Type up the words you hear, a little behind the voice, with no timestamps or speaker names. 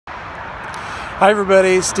Hi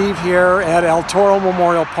everybody, Steve here at Toro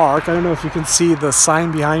Memorial Park. I don't know if you can see the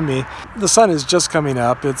sign behind me. The sun is just coming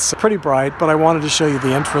up. It's pretty bright, but I wanted to show you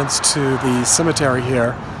the entrance to the cemetery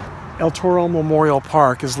here. Toro Memorial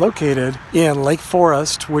Park is located in Lake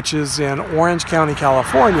Forest, which is in Orange County,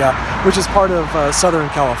 California, which is part of Southern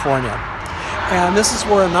California. And this is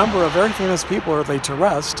where a number of very famous people are laid to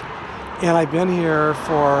rest. And I've been here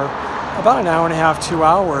for about an hour and a half, 2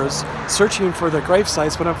 hours, searching for the grave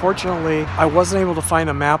sites, but unfortunately I wasn't able to find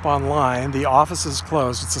a map online. The office is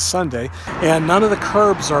closed, it's a Sunday, and none of the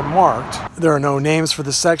curbs are marked. There are no names for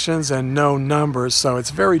the sections and no numbers, so it's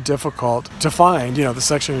very difficult to find, the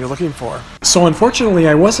section you're looking for. So unfortunately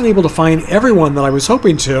I wasn't able to find everyone that I was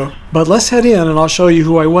hoping to, but let's head in and I'll show you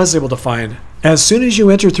who I was able to find. As soon as you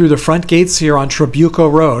enter through the front gates here on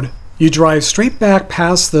Trabuco Road, you drive straight back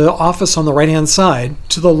past the office on the right-hand side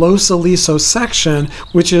to the Los Alisos section,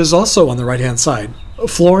 which is also on the right-hand side.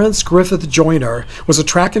 Florence Griffith Joyner was a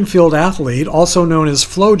track and field athlete, also known as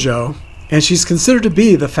FloJo, and she's considered to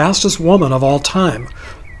be the fastest woman of all time.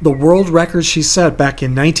 The world record she set back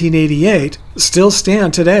in 1988 still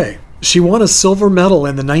stand today. She won a silver medal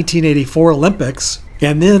in the 1984 Olympics,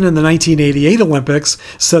 and then in the 1988 Olympics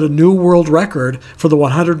set a new world record for the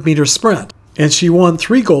 100-meter sprint. And she won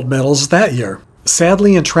 3 gold medals that year.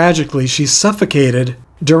 Sadly and tragically, she suffocated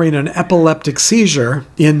during an epileptic seizure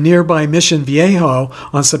in nearby Mission Viejo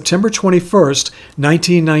on September 21st,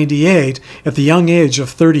 1998, at the young age of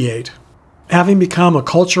 38. Having become a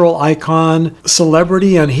cultural icon,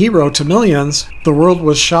 celebrity, and hero to millions, the world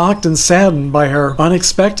was shocked and saddened by her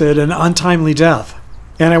unexpected and untimely death.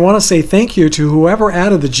 And I want to say thank you to whoever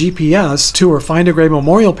added the GPS to her Find a Grave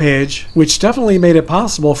Memorial page, which definitely made it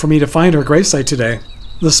possible for me to find her gravesite today.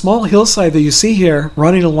 The small hillside that you see here,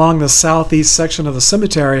 running along the southeast section of the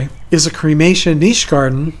cemetery, is a cremation niche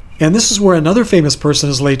garden, and this is where another famous person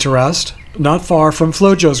is laid to rest, not far from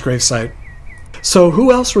FloJo's gravesite. So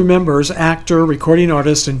who else remembers actor, recording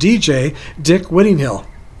artist, and DJ Dick Whittinghill?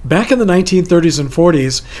 Back in the 1930s and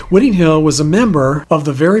 40s, Whittinghill was a member of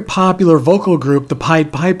the very popular vocal group the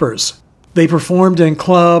Pied Pipers. They performed in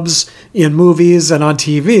clubs, in movies, and on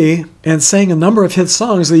TV, and sang a number of hit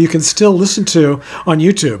songs that you can still listen to on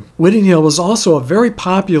YouTube. Whittinghill was also a very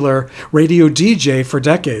popular radio DJ for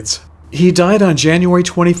decades. He died on January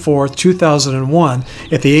 24, 2001,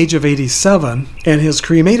 at the age of 87, and his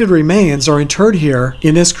cremated remains are interred here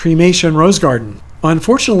in this cremation rose garden.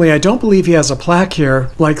 Unfortunately, I don't believe he has a plaque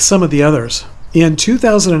here like some of the others. In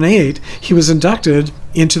 2008, he was inducted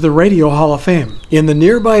into the Radio Hall of Fame. In the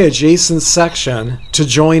nearby adjacent section to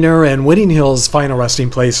Joyner and Whittinghill's final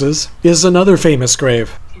resting places is another famous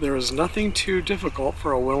grave. There is nothing too difficult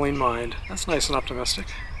for a willing mind. That's nice and optimistic.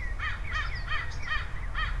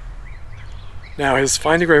 Now, his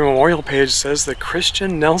Find a Grave Memorial page says that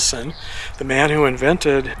Christian Nelson, the man who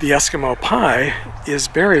invented the Eskimo pie, is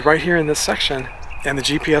buried right here in this section. And the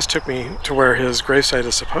GPS took me to where his gravesite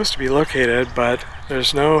is supposed to be located, but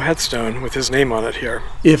there's no headstone with his name on it here.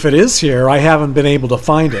 If it is here, I haven't been able to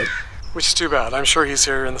find it. Which is too bad. I'm sure he's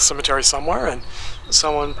here in the cemetery somewhere, and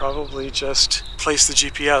someone probably just placed the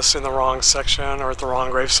GPS in the wrong section or at the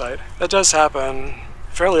wrong gravesite. That does happen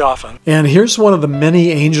fairly often. And here's one of the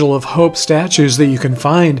many Angel of Hope statues that you can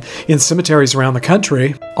find in cemeteries around the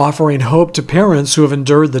country, offering hope to parents who have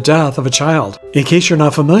endured the death of a child. In case you're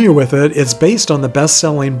not familiar with it, it's based on the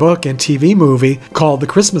best-selling book and TV movie called The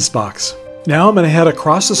Christmas Box. Now I'm going to head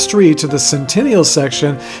across the street to the Centennial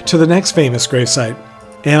section to the next famous gravesite.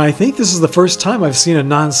 And I think this is the first time I've seen a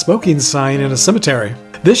non-smoking sign in a cemetery.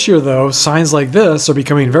 This year, though, signs like this are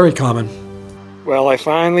becoming very common. Well, I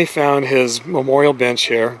finally found his memorial bench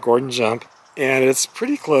here, Gordon Jump, and it's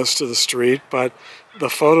pretty close to the street, but the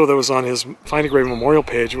photo that was on his Find a Grave Memorial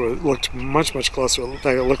page looked much, much closer.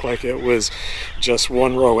 It looked like it was just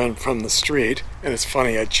one row in from the street. And it's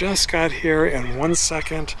funny, I just got here, and 1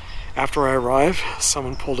 second after I arrived,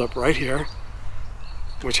 someone pulled up right here,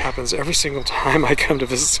 which happens every single time I come to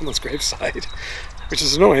visit someone's gravesite, which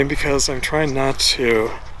is annoying because I'm trying not to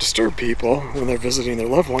disturb people when they're visiting their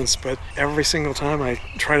loved ones, but every single time I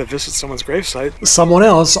try to visit someone's gravesite, someone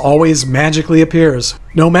else always magically appears,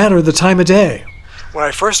 no matter the time of day. When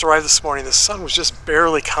I first arrived this morning, the sun was just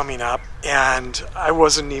barely coming up, and I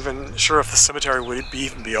wasn't even sure if the cemetery would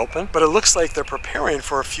even be open, but it looks like they're preparing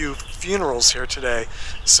for a few funerals here today,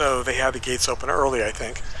 so they had the gates open early, I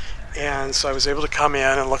think. And so I was able to come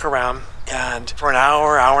in and look around, and for an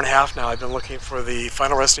hour and a half now I've been looking for the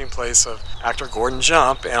final resting place of actor Gordon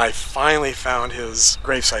Jump, and I finally found his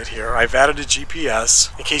gravesite here. I've added a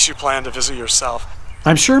GPS in case you plan to visit yourself.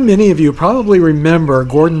 I'm sure many of you probably remember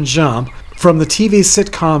Gordon Jump from the TV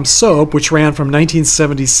sitcom Soap, which ran from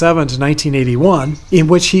 1977 to 1981, in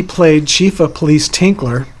which he played Chief of Police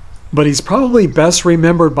Tinkler. But he's probably best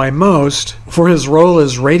remembered by most for his role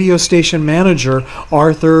as radio station manager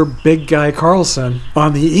Arthur Big Guy Carlson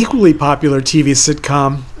on the equally popular TV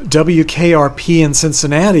sitcom WKRP in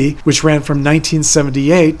Cincinnati, which ran from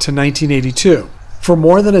 1978 to 1982. For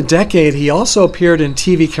more than a decade, he also appeared in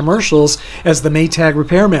TV commercials as the Maytag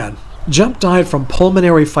repairman. Jump died from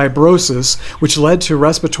pulmonary fibrosis, which led to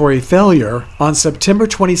respiratory failure, on September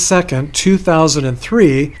 22,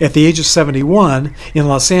 2003, at the age of 71, in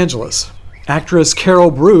Los Angeles. Actress Carol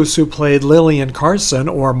Bruce, who played Lillian Carson,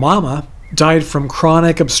 or Mama, died from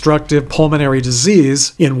chronic obstructive pulmonary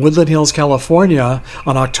disease in Woodland Hills, California,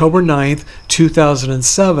 on October 9,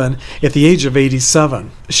 2007, at the age of 87.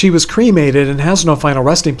 She was cremated and has no final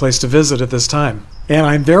resting place to visit at this time. And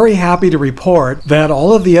I'm very happy to report that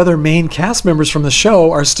all of the other main cast members from the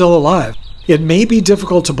show are still alive. It may be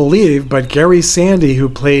difficult to believe, but Gary Sandy, who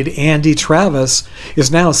played Andy Travis, is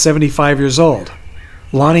now 75 years old.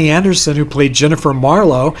 Lonnie Anderson, who played Jennifer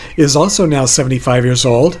Marlowe, is also now 75 years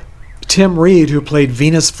old. Tim Reed, who played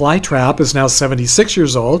Venus Flytrap, is now 76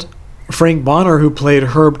 years old. Frank Bonner, who played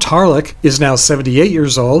Herb Tarlick, is now 78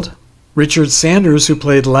 years old. Richard Sanders, who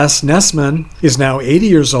played Les Nessman, is now 80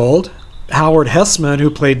 years old. Howard Hessman, who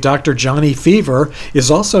played Dr. Johnny Fever, is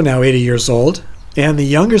also now 80 years old. And the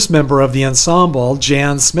youngest member of the ensemble,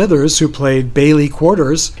 Jan Smithers, who played Bailey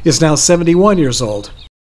Quarters, is now 71 years old.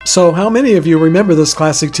 So how many of you remember this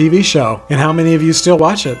classic TV show, and how many of you still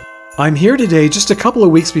watch it? I'm here today just a couple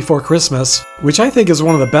of weeks before Christmas, which I think is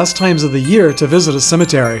one of the best times of the year to visit a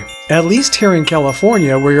cemetery. At least here in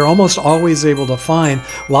California, where you're almost always able to find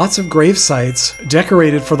lots of grave sites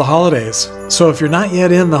decorated for the holidays. So if you're not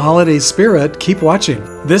yet in the holiday spirit, keep watching.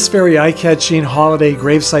 This very eye-catching holiday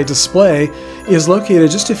gravesite display is located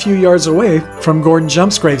just a few yards away from Gordon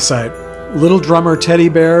Jump's gravesite. Little drummer teddy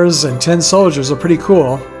bears and tin soldiers are pretty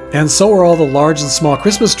cool, and so are all the large and small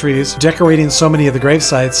Christmas trees decorating so many of the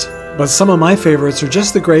gravesites. But some of my favorites are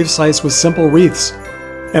just the grave sites with simple wreaths.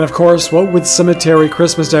 And of course, what would cemetery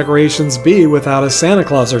Christmas decorations be without a Santa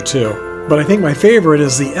Claus or two? But I think my favorite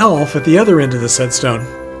is the elf at the other end of this headstone.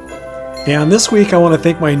 And this week I want to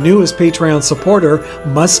thank my newest Patreon supporter,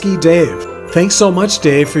 Muskie Dave. Thanks so much,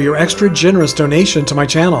 Dave, for your extra generous donation to my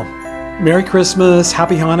channel. Merry Christmas,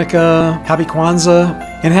 Happy Hanukkah, Happy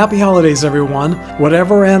Kwanzaa, and Happy Holidays, everyone,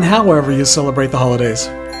 whatever and however you celebrate the holidays.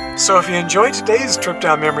 So if you enjoyed today's trip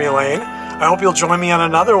down memory lane, I hope you'll join me on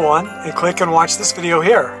another one and click and watch this video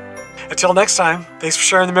here. Until next time, thanks for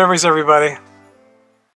sharing the memories, everybody.